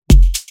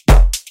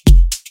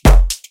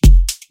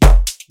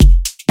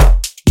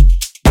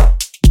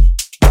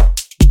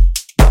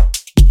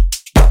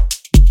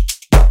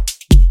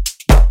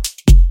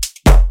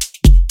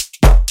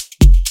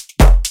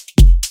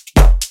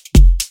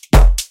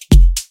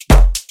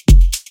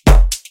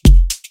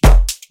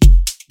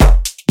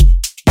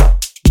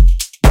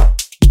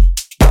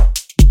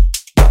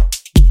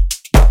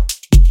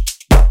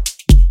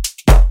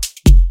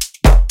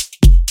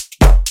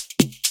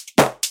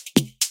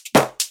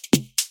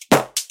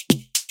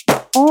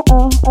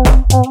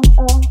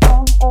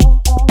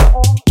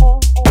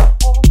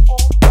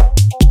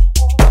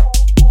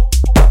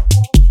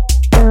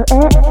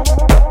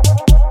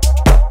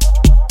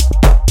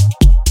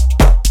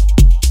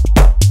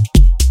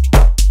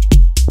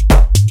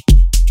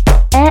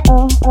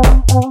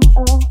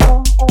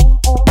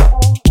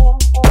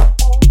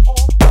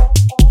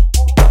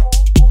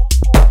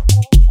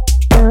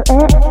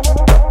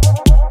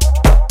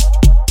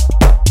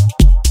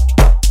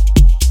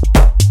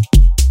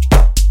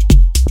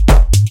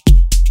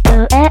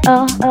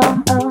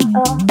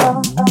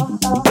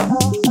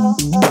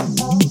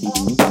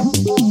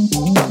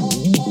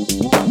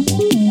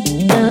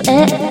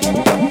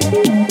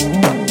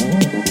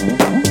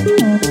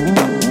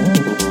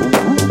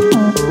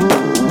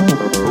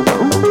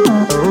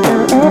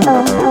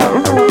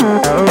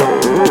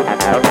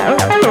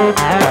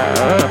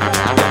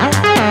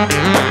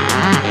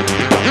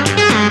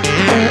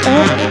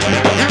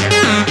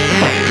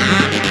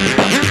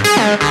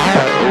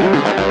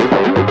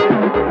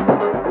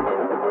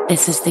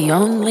This is the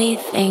only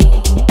thing.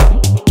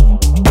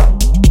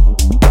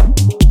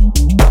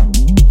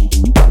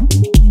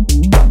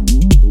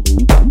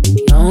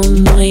 The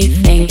only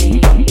thing.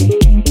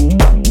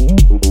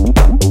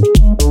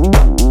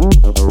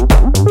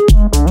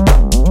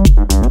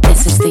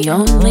 This is the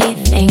only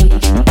thing.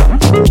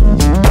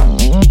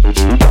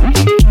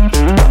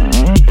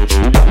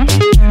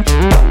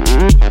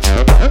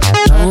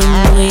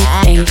 Only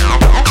thing.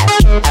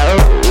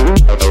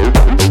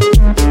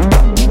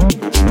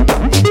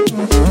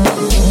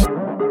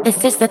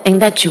 This is the thing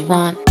that you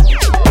want.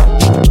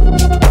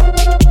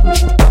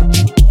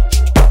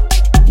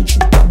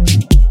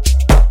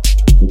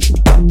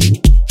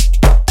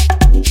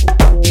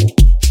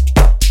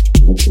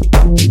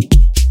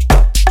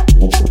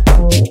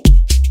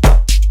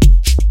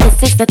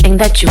 This is the thing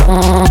that you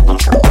want.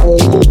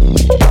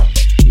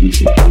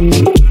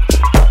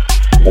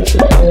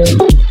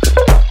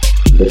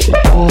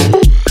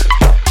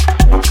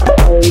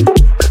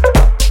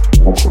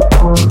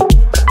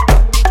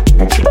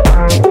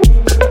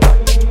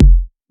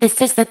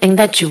 This is the thing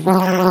that you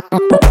want.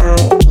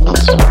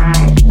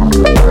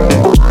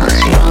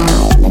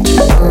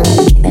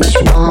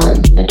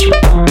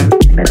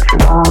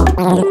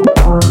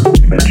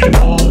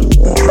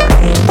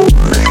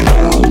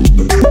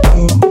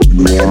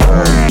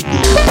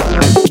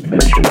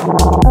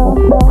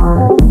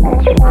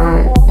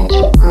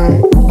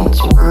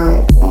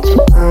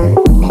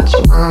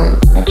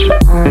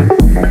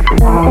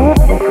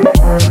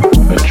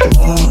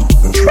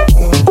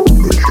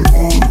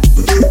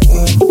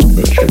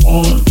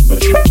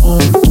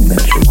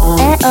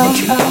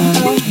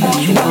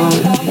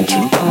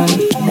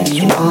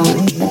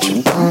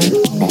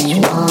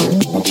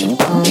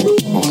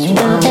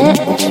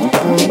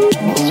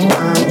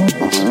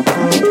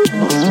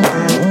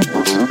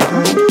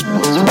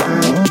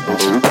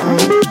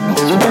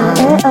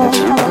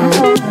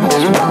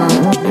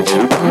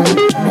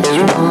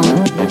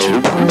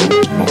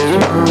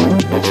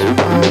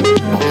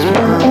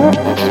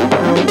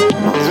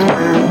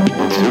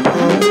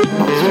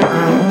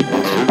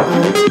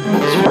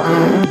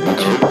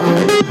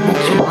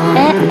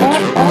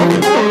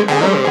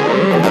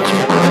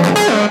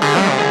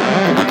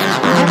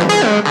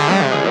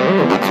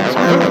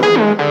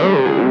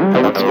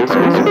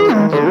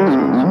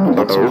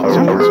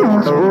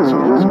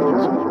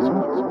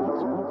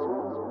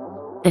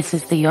 This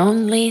is the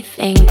only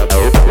thing.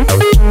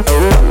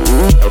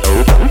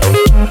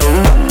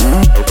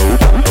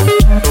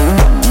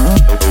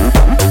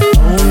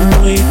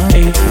 Only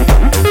thing.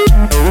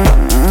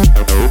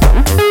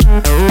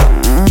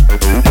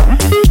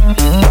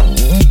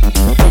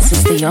 This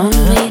is the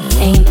only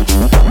thing.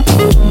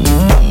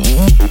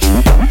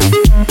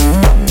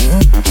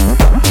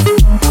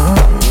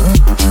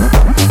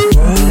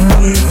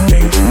 Only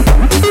thing.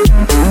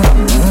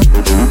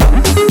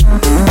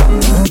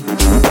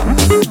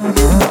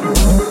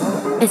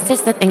 This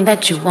is the thing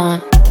that you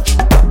want.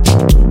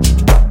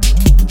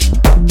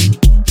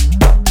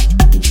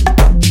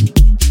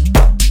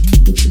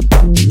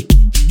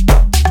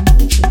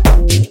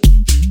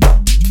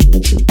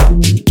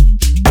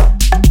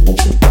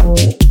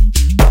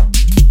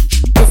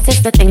 This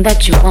is the thing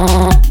that you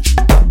want.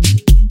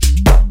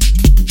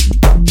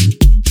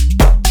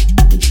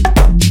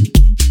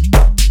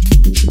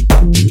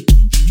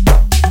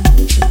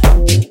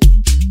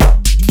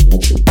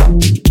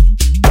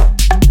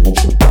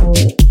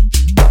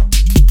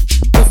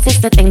 This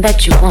is the thing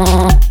that you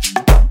want.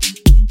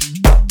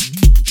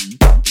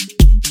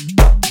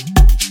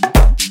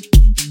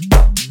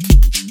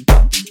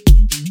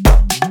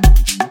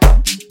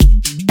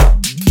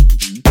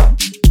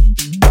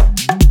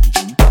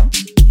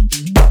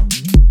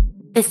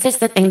 This is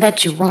the thing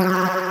that you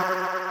want.